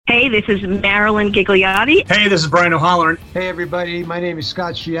Hey, this is Marilyn Gigliotti. Hey, this is Brian O'Halloran. Hey, everybody. My name is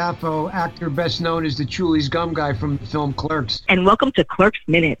Scott Schiaffo, actor best known as the Chulies Gum Guy from the film Clerks. And welcome to Clerks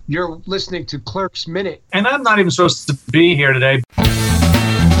Minute. You're listening to Clerks Minute. And I'm not even supposed to be here today.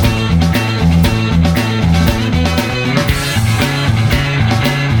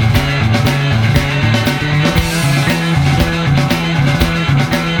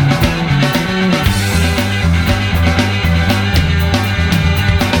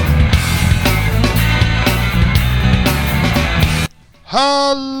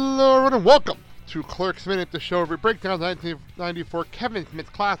 Hello everyone and welcome to Clerks Minute, the show where we break down the 1994 Kevin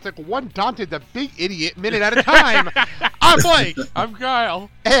Smith classic, one Dante the Big Idiot minute at a time. I'm Blake. I'm Kyle.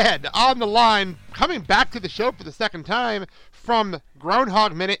 And on the line, coming back to the show for the second time from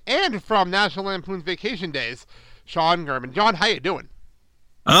Groundhog Minute and from National Lampoon's Vacation Days, Sean Gurman. John, how you doing?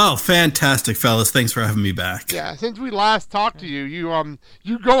 Oh, fantastic, fellas. Thanks for having me back. Yeah, since we last talked to you, you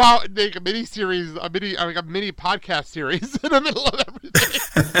go out and make a mini podcast series in the middle of everything.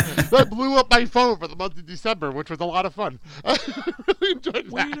 That blew up my phone for the month of December, which was a lot of fun. I really enjoyed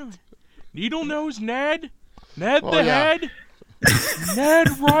that. Needle Nose Ned? Ned the Head? Ned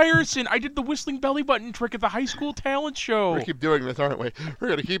Ryerson. I did the whistling belly button trick at the high school talent show. We're going to keep doing this, aren't we? We're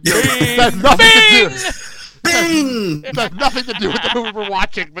going to keep doing this. That's nothing to do. Bing! It has nothing to do with the movie we're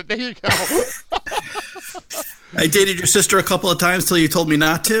watching, but there you go. I dated your sister a couple of times till you told me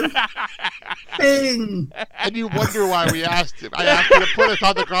not to. Bing! And you wonder why we asked him. I asked you to put us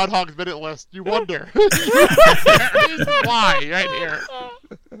on the Groundhog's Minute list. You wonder. Why, right here.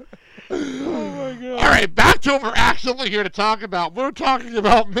 Oh my God. All right, back to what we're actually here to talk about. We're talking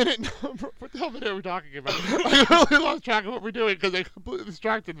about minute number. What the hell minute are we talking about? I really lost track of what we're doing because they completely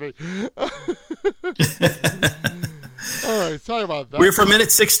distracted me. All right, sorry about that. We're for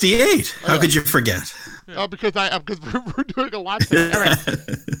minute 68. How could you forget? Because we're doing a lot today. All right.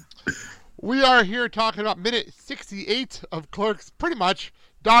 We are here talking about minute 68 of Clerks. Pretty much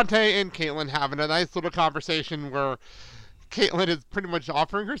Dante and Caitlin having a nice little conversation where Caitlin is pretty much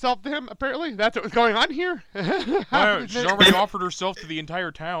offering herself to him, apparently. That's what was going on here. She's already offered herself to the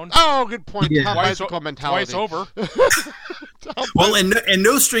entire town. Oh, good point. Yeah. Twice over. Well, and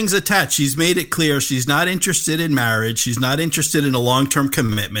no strings attached. She's made it clear she's not interested in marriage. She's not interested in a long-term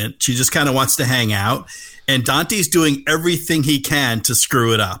commitment. She just kind of wants to hang out. And Dante's doing everything he can to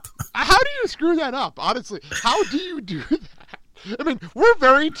screw it up. How do you screw that up, honestly? How do you do that? I mean, we're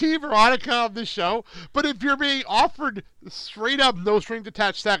very Team Veronica on this show, but if you're being offered straight up, no strings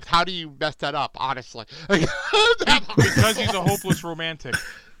attached sex, how do you mess that up, honestly? Because he's a hopeless romantic.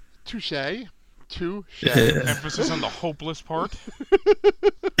 Touche. Emphasis on the hopeless part.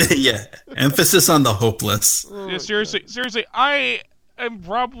 Yeah, emphasis on the hopeless. Yeah, seriously, I am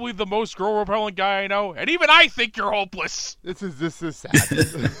probably the most girl-repellent guy I know, and even I think you're hopeless. This is sad.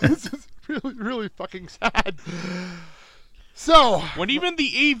 This is really, really fucking sad. So, when even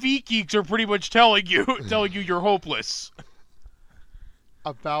the AV geeks are pretty much telling you you're hopeless.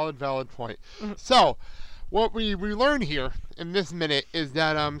 A valid point. So, what we learn here in this minute is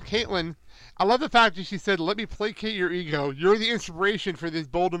that Caitlin, I love the fact that she said, "Let me placate your ego. You're the inspiration for this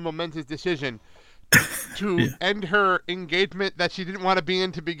bold and momentous decision to end her engagement that she didn't want to be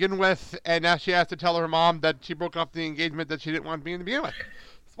in to begin with, and now she has to tell her mom that she broke off the engagement that she didn't want to be in to begin with."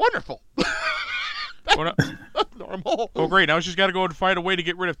 It's wonderful. That's normal. Oh, great. Now she's got to go and find a way to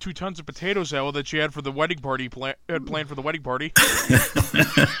get rid of 2 tons of potato salad that she had for the wedding party, had planned for the wedding party.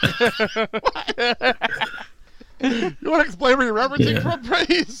 You want to explain where you're referencing from,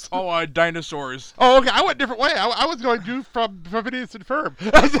 please? Oh, Dinosaurs. Oh, okay. I went a different way. I was going Doof from Phineas and Ferb.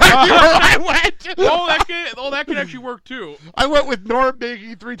 That's exactly where I went. That can actually work, too. I went with Norm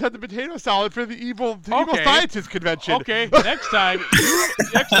making 3 tons of potato salad for the evil scientist convention. Okay, next time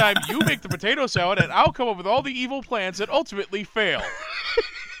you make the potato salad, and I'll come up with all the evil plans that ultimately fail.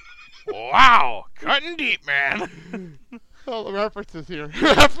 Wow. Cutting deep, man. Oh, the references here.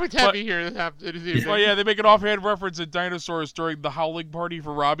 Reference heavy here. Oh, yeah, they make an offhand reference at Dinosaurs during the howling party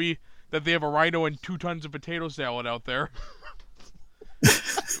for Robbie that they have a rhino and 2 tons of potato salad out there.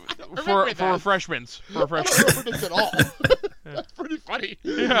 for refreshments. I don't remember this at all. That's pretty funny.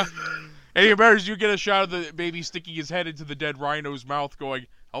 Yeah. And he remembers you get a shot of the baby sticking his head into the dead rhino's mouth going,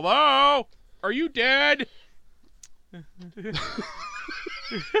 "Hello? Are you dead?"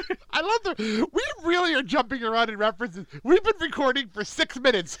 I love we really are jumping around in references. We've been recording for 6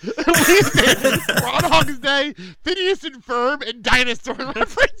 minutes. We've made Groundhog Day, Phineas and Ferb, and Dinosaur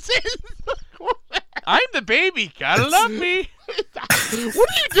references. I'm the baby. Gotta love me. What are you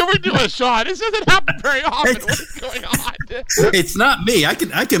doing to us, Sean? This doesn't happen very often. What is going on? It's not me. I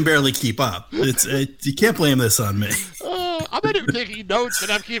can barely keep up. You can't blame this on me. I'm I'm not even taking notes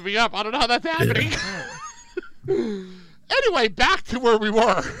and I'm keeping up. I don't know how that's happening. Anyway, back to where we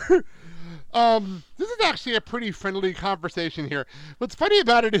were. This is actually a pretty friendly conversation here. What's funny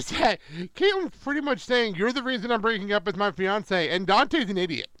about it is that Caitlin's pretty much saying, you're the reason I'm breaking up with my fiance, and Dante's an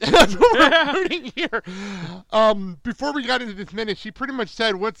idiot. That's what we're learning here. Before we got into this minute, she pretty much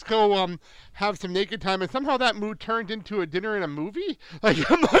said, let's go have some naked time, and somehow that mood turned into a dinner and a movie? Like,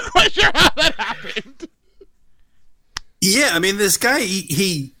 I'm not quite sure how that happened. Yeah, I mean, this guy,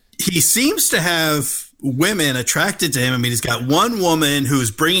 he seems to have women attracted to him. I mean, he's got one woman who's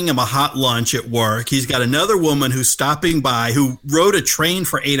bringing him a hot lunch at work. He's got another woman who's stopping by, who rode a train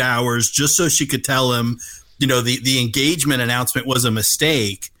for 8 hours just so she could tell him, the engagement announcement was a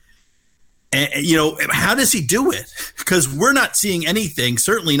mistake. And, how does he do it? Because we're not seeing anything,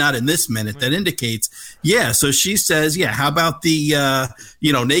 certainly not in this minute, that indicates, so she says, how about the,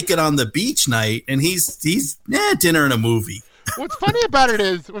 naked on the beach night? And he's dinner and a movie. What's funny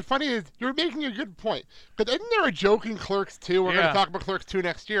is you're making a good point. Because isn't there a joke in Clerks 2? We're going to talk about Clerks 2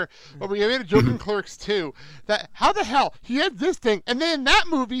 next year. But we made a joke in Clerks 2 that how the hell he had this thing, and then in that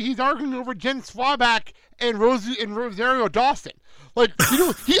movie he's arguing over Jen Swabach and Rosario Dawson. Like,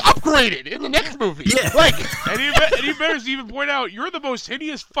 he upgraded in the next movie. Yeah. And he better even point out, you're the most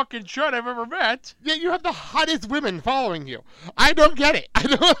hideous fucking chud I've ever met. Yeah, you have the hottest women following you. I don't get it. I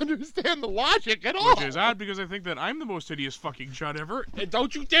don't understand the logic at all. Which is odd, because I think that I'm the most hideous fucking chud ever. And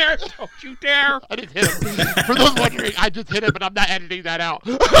don't you dare! Don't you dare! I just hit him. For those wondering, I just hit him, but I'm not editing that out.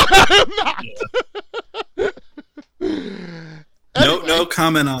 I'm not. Anyway. No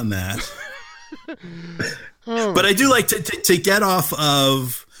comment on that. But I do like to get off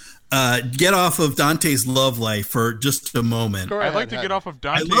of Dante's love life for just a moment. I'd like to get off of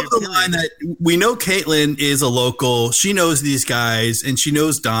Dante. I love the line that we know Caitlin is a local. She knows these guys, and she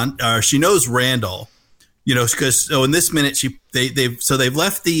knows she knows Randall. Because in this minute they've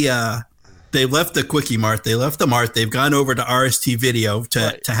left the Quickie Mart. They left the Mart. They've gone over to RST Video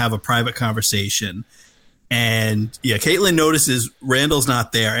to have a private conversation. And Caitlin notices Randall's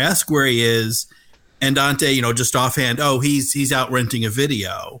not there. Ask where he is. And Dante, just offhand, he's out renting a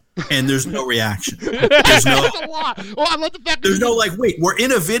video, and there's no reaction. There's no, there's no wait, we're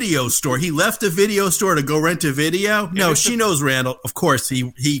in a video store. He left a video store to go rent a video. No, she knows Randall. Of course,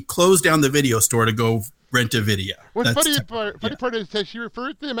 he closed down the video store to go rent a video. What's funny part is that she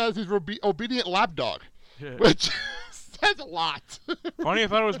refers to him as his obedient lapdog, which says a lot. Funny, I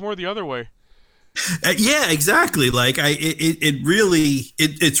thought it was more the other way. Yeah, exactly. Like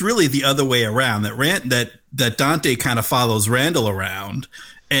it's really the other way around. That Dante kind of follows Randall around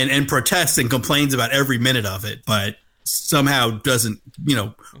and protests and complains about every minute of it, but somehow doesn't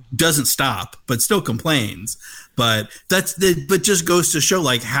stop, but still complains. But but just goes to show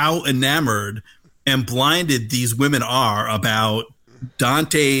how enamored and blinded these women are about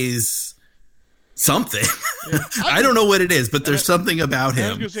Dante's something. Yeah. I don't know what it is, but there's something about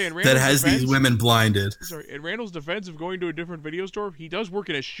him that has these women blinded. Sorry, in Randall's defense of going to a different video store, he does work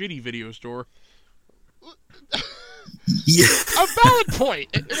in a shitty video store. Yeah. A valid point.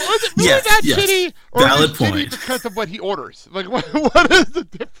 Was it really that shitty? Or valid is it point. Shitty because of what he orders? What is the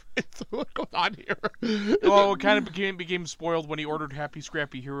difference? What goes on here? Well, it kind of became spoiled when he ordered Happy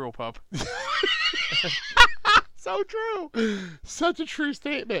Scrappy Hero Pup. So true. Such a true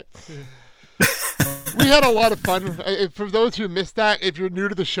statement. We had a lot of fun. For those who missed that, if you're new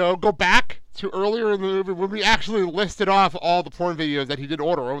to the show, go back to earlier in the movie when we actually listed off all the porn videos that he did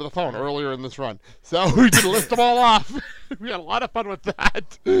order over the phone earlier in this run. So we did list them all off. We had a lot of fun with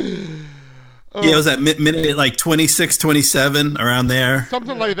that. Yeah, it was that minute 26, 27, around there.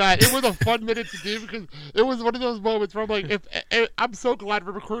 Something like that. It was a fun minute to do because it was one of those moments where I'm like, I'm so glad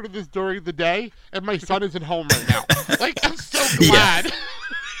we're recording this during the day and my son isn't home right now. I'm so glad. Yeah.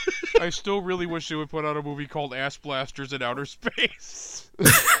 I still really wish they would put out a movie called Ass Blasters in Outer Space.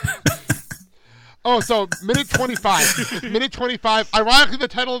 So minute 25. Minute 25. Ironically, the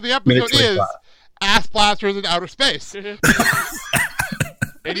title of the episode is Ass Blasters in Outer Space. And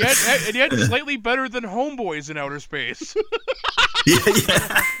yet slightly better than Homeboys in Outer Space. Yeah.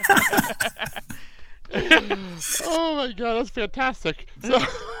 Oh my god, that's fantastic.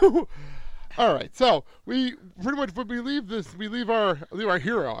 So all right, so we pretty much when we leave our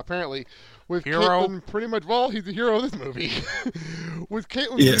hero apparently with Caitlin pretty much. Well, he's the hero of this movie. With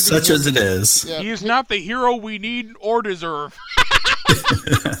Caitlin, yeah, such as it is. Yeah, he is not the hero we need or deserve.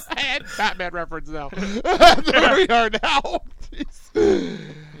 I had Batman reference now. That's where we are now.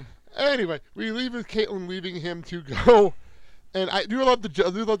 Anyway, we leave with Caitlin leaving him to go And I do love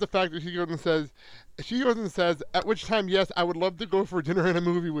the fact that she goes and says, at which time, yes, I would love to go for dinner and a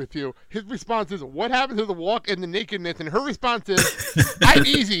movie with you. His response is, what happened to the walk and the nakedness? And her response is, I'm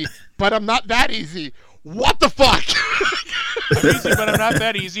easy, but I'm not that easy. What the fuck? I'm easy, but I'm not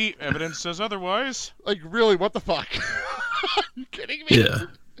that easy. Evidence says otherwise. Like, really, what the fuck? Are you kidding me? Yeah.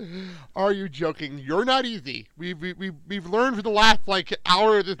 Are you joking? You're not easy. We've learned for the last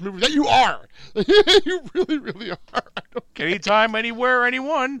hour of this movie that you are. You really, really are. Anytime, anywhere,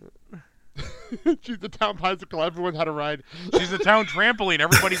 anyone. She's the town bicycle. Everyone's had a ride. She's the town trampoline.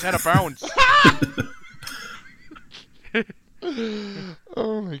 Everybody's had a bounce.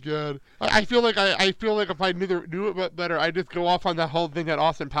 Oh my god! I feel like if I knew it better, I'd just go off on that whole thing that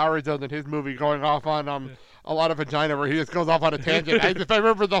Austin Powers does in his movie, going off on a lot of vagina, where he just goes off on a tangent. If I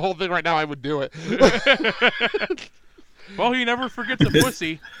remember the whole thing right now, I would do it. Well, you never forget the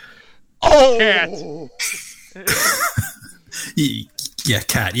pussy. Oh, Cat. Yeah,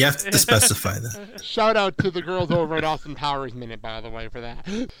 Cat. You have to specify that. Shout out to the girls over at Austin Powers Minute, by the way, for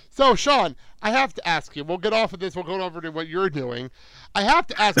that. So, Sean, I have to ask you. We'll get off of this. We'll go over to what you're doing. I have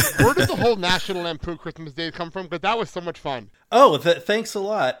to ask, where did the whole National Lampoon Christmas Days come from? Because that was so much fun. Oh, thanks a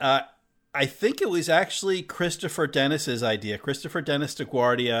lot. I think it was actually Christopher Dennis's idea. Christopher Dennis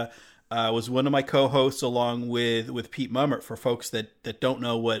DeGuardia was one of my co-hosts, along with Pete Mummert, for folks that don't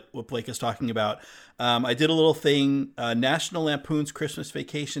know what Blake is talking about. I did a little thing, National Lampoon's Christmas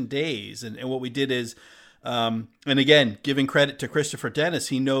Vacation Days. And what we did is, and again, giving credit to Christopher Dennis,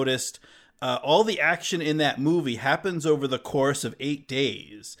 he noticed all the action in that movie happens over the course of 8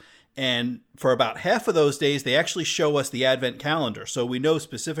 days. And for about half of those days, they actually show us the Advent calendar. So we know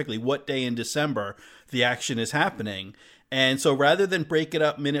specifically what day in December the action is happening. And so rather than break it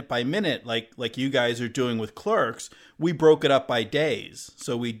up minute by minute, like you guys are doing with Clerks, we broke it up by days.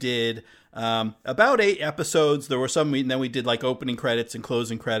 So we did about 8 episodes. There were some, and then we did like opening credits and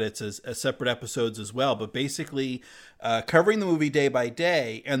closing credits as separate episodes as well. But basically covering the movie day by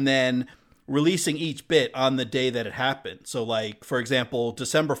day, and then releasing each bit on the day that it happened. So like, for example,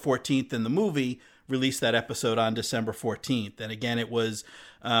 December 14th in the movie, released that episode on December 14th. And again, it was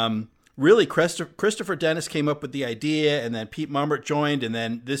really Christopher Dennis came up with the idea, and then Pete Mummert joined. And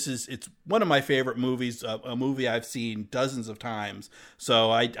then it's one of my favorite movies, a movie I've seen dozens of times.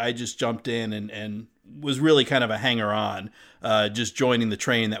 So I just jumped in and was really kind of a hanger on, just joining the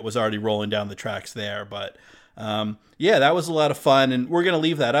train that was already rolling down the tracks there. But yeah, that was a lot of fun, and we're going to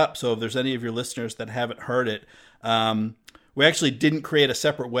leave that up. So if there's any of your listeners that haven't heard it, we actually didn't create a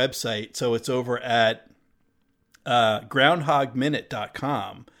separate website. So it's over at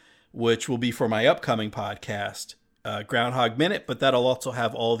groundhogminute.com, which will be for my upcoming podcast, Groundhog Minute, but that'll also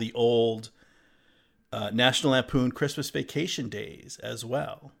have all the old National Lampoon Christmas Vacation Days as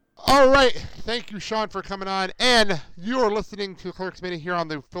well. All right. Thank you, Sean, for coming on. And you are listening to Clerks Minute here on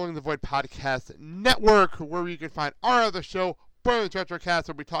the Filling the Void Podcast Network, where you can find our other show, Boy Meets Retrocast.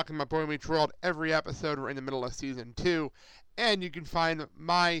 We'll be talking about Boy Meets World every episode. We're in the middle of season 2. And you can find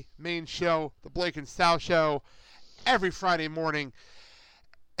my main show, The Blake and Sal Show, every Friday morning.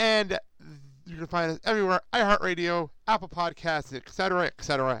 And you can find us everywhere, iHeartRadio, Apple Podcasts, etc.,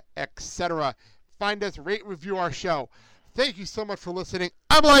 etc., etc. Find us, rate, review our show. Thank you so much for listening.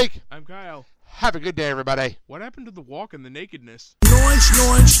 I'm Blake. I'm Kyle. Have a good day, everybody. What happened to the walk and the nakedness? Snoring,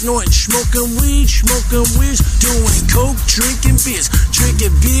 smoking weed, doing coke, drinking beers,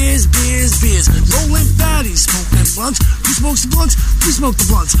 rolling fatties, smoking blunts. Who smokes the blunts? We smoke the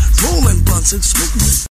blunts, rolling blunts and smoking.